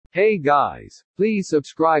Hey guys, please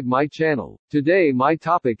subscribe my channel. Today my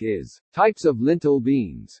topic is types of lintel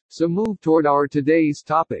beams. So move toward our today's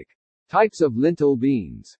topic. Types of lintel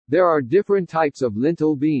beams. There are different types of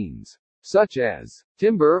lintel beams, such as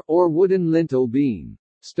timber or wooden lintel beam,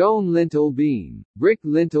 stone lintel beam, brick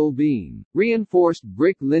lintel beam, reinforced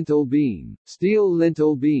brick lintel beam, steel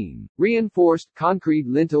lintel beam, reinforced concrete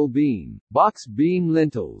lintel beam, box beam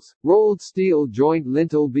lintels, rolled steel joint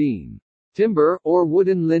lintel beam, timber or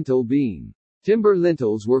wooden lintel beam. Timber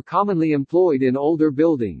lintels were commonly employed in older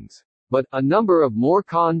buildings, but a number of more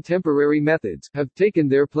contemporary methods have taken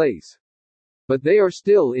their place. But they are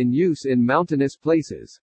still in use in mountainous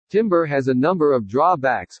places. Timber has a number of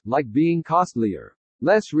drawbacks, like being costlier,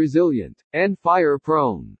 less resilient, and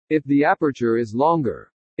fire-prone. If the aperture is longer,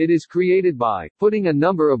 it is created by putting a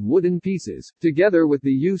number of wooden pieces together with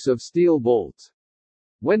the use of steel bolts.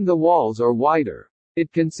 When the walls are wider,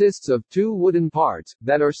 it consists of two wooden parts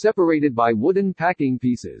that are separated by wooden packing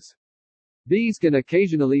pieces. These can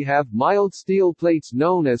occasionally have mild steel plates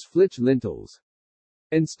known as flitch lintels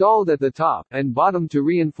installed at the top and bottom to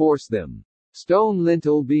reinforce them. Stone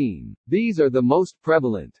lintel beam. These are the most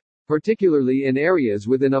prevalent, particularly in areas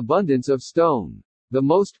with an abundance of stone. The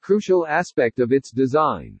most crucial aspect of its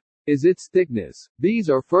design is its thickness. These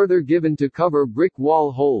are further given to cover brick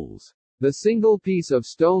wall holes. The single piece of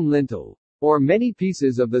stone lintel, or many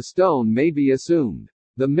pieces of the stone, may be assumed.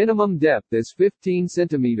 The minimum depth is 15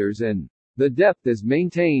 centimeters and the depth is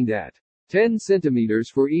maintained at 10 centimeters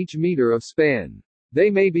for each meter of span. They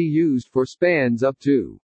may be used for spans up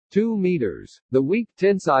to 2 meters. The weak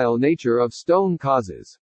tensile nature of stone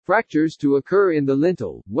causes fractures to occur in the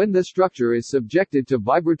lintel when the structure is subjected to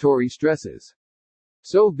vibratory stresses.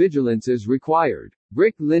 So vigilance is required.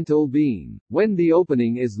 Brick lintel beam. When the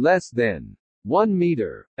opening is less than 1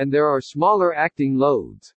 meter, and there are smaller acting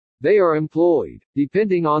loads, they are employed.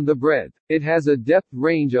 Depending on the breadth, it has a depth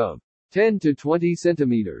range of 10 to 20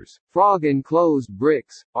 centimeters. Frog-enclosed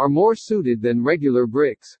bricks are more suited than regular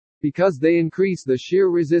bricks, because they increase the shear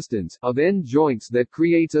resistance of end joints that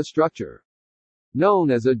creates a structure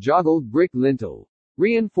known as a joggled brick lintel.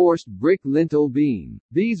 Reinforced brick lintel beam.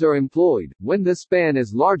 These are employed when the span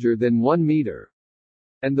is larger than 1 meter,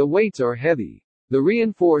 and the weights are heavy. The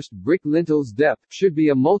reinforced brick lintel's depth should be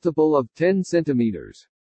a multiple of 10 centimeters.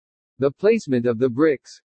 The placement of the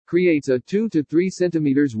bricks creates a 2 to 3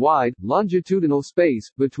 centimeters wide, longitudinal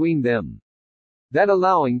space between them, that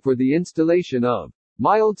allowing for the installation of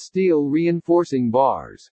mild steel reinforcing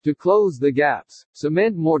bars to close the gaps.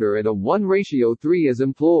 Cement mortar at a 1:3 is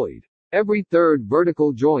employed. Every third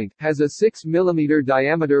vertical joint has a 6 mm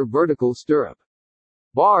diameter vertical stirrup.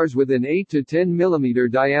 Bars with an 8 to 10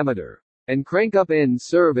 mm diameter and crank-up ends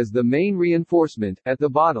serve as the main reinforcement at the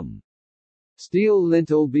bottom. Steel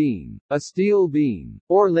lintel beam. A steel beam,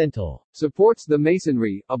 or lintel, supports the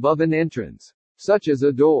masonry above an entrance, such as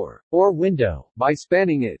a door or window, by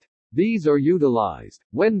spanning it. These are utilized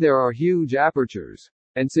when there are huge apertures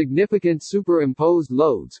and significant superimposed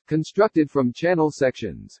loads constructed from channel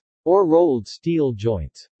sections or rolled steel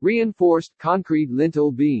joints. Reinforced concrete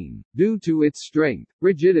lintel beam. Due to its strength,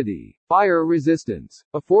 rigidity, fire resistance,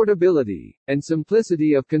 affordability, and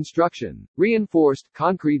simplicity of construction, reinforced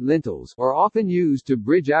concrete lintels are often used to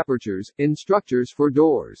bridge apertures in structures for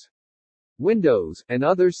doors, windows, and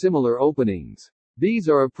other similar openings. These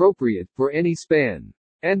are appropriate for any span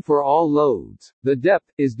and for all loads. The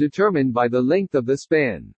depth is determined by the length of the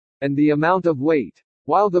span and the amount of weight,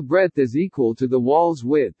 while the breadth is equal to the wall's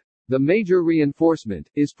width. The major reinforcement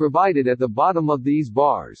is provided at the bottom of these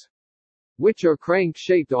bars, which are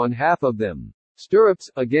crank-shaped on half of them. Stirrups,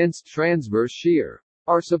 against transverse shear,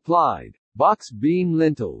 are supplied. Box beam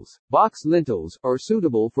lintels. Box lintels are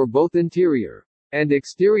suitable for both interior and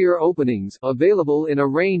exterior openings, available in a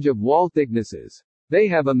range of wall thicknesses. They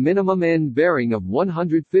have a minimum end bearing of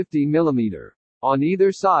 150 mm on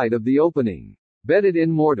either side of the opening. Bedded in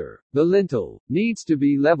mortar. The lintel needs to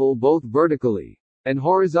be level both vertically and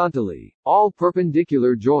horizontally. All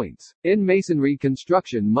perpendicular joints in masonry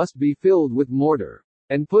construction must be filled with mortar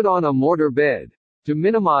and put on a mortar bed to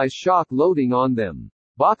minimize shock loading on them.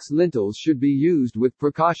 Box lintels should be used with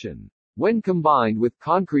precaution when combined with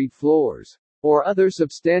concrete floors or other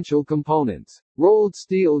substantial components. Rolled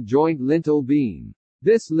steel joint lintel beam.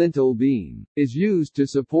 This lintel beam is used to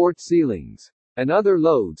support ceilings and other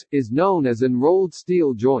loads, is known as an rolled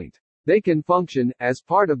steel joint. They can function as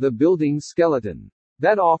part of the building's skeleton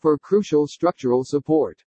that offer crucial structural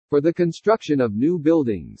support for the construction of new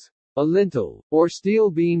buildings. A lintel, or steel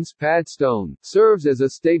beam's pad stone, serves as a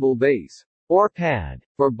stable base or pad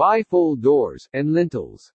for bifold doors and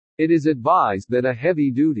lintels. It is advised that a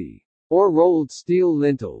heavy-duty or rolled steel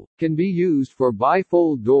lintel, can be used for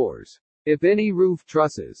bifold doors. If any roof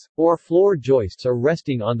trusses or floor joists are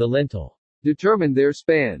resting on the lintel, determine their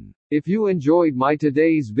span. If you enjoyed my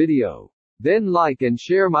today's video, then like and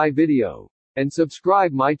share my video, and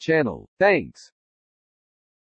subscribe my channel. Thanks.